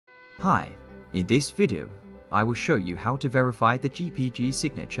Hi, in this video, I will show you how to verify the GnuPG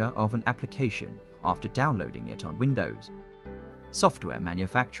signature of an application after downloading it on Windows. Software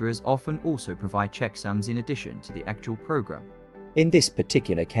manufacturers often also provide checksums in addition to the actual program. In this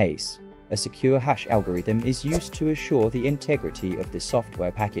particular case, a secure hash algorithm is used to assure the integrity of the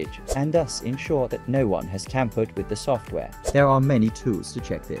software package and thus ensure that no one has tampered with the software. There are many tools to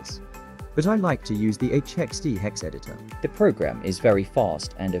check this, but I like to use the HXD hex editor. The program is very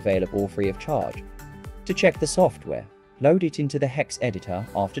fast and available free of charge. To check the software, load it into the hex editor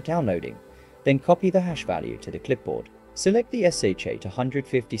after downloading, then copy the hash value to the clipboard. Select the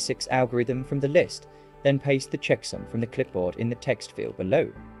SH8 algorithm from the list, then paste the checksum from the clipboard in the text field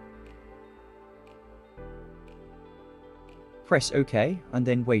below. Press OK and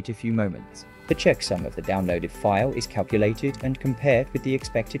then wait a few moments. The checksum of the downloaded file is calculated and compared with the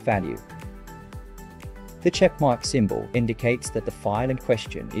expected value. The checkmark symbol indicates that the file in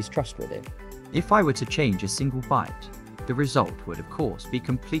question is trustworthy. If I were to change a single byte, the result would of course be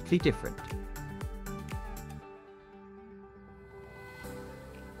completely different.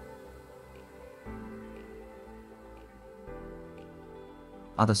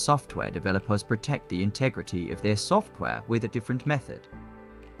 Other software developers protect the integrity of their software with a different method.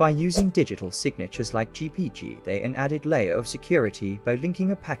 By using digital signatures like GnuPG, they an added layer of security by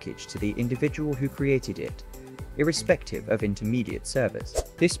linking a package to the individual who created it, irrespective of intermediate servers.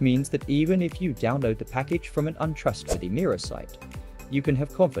 This means that even if you download the package from an untrustworthy mirror site, you can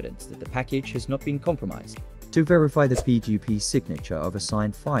have confidence that the package has not been compromised. To verify the PGP signature of a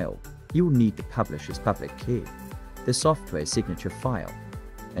signed file, you will need the publisher's public key, the software signature file,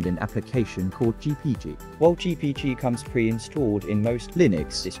 and an application called GnuPG. While GnuPG comes pre-installed in most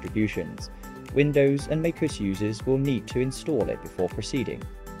Linux distributions, Windows and macOS users will need to install it before proceeding.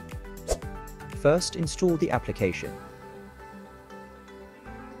 First, install the application.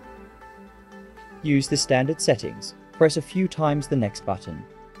 Use the standard settings. Press a few times the next button.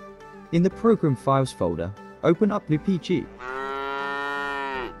 In the Program Files folder, open up GnuPG.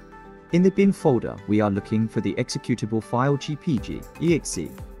 In the bin folder, we are looking for the executable file GnuPG.exe.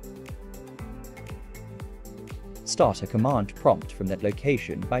 Start a command prompt from that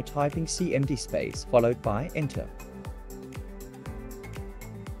location by typing cmd space followed by enter.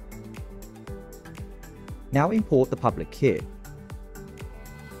 Now import the public key.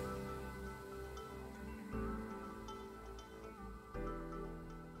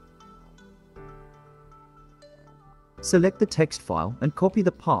 Select the text file and copy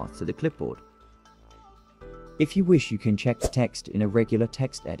the path to the clipboard. If you wish, you can check the text in a regular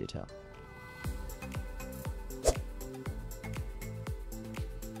text editor.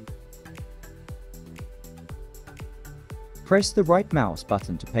 Press the right mouse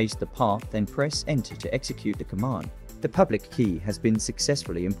button to paste the path, then press enter to execute the command. The public key has been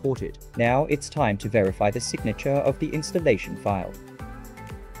successfully imported. Now it's time to verify the signature of the installation file.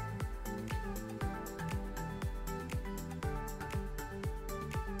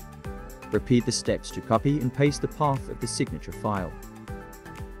 Repeat the steps to copy and paste the path of the signature file.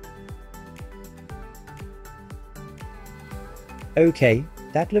 Okay,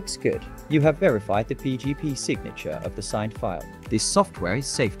 that looks good. You have verified the PGP signature of the signed file. This software is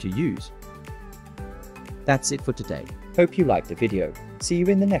safe to use. That's it for today. Hope you liked the video. See you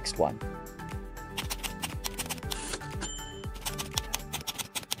in the next one.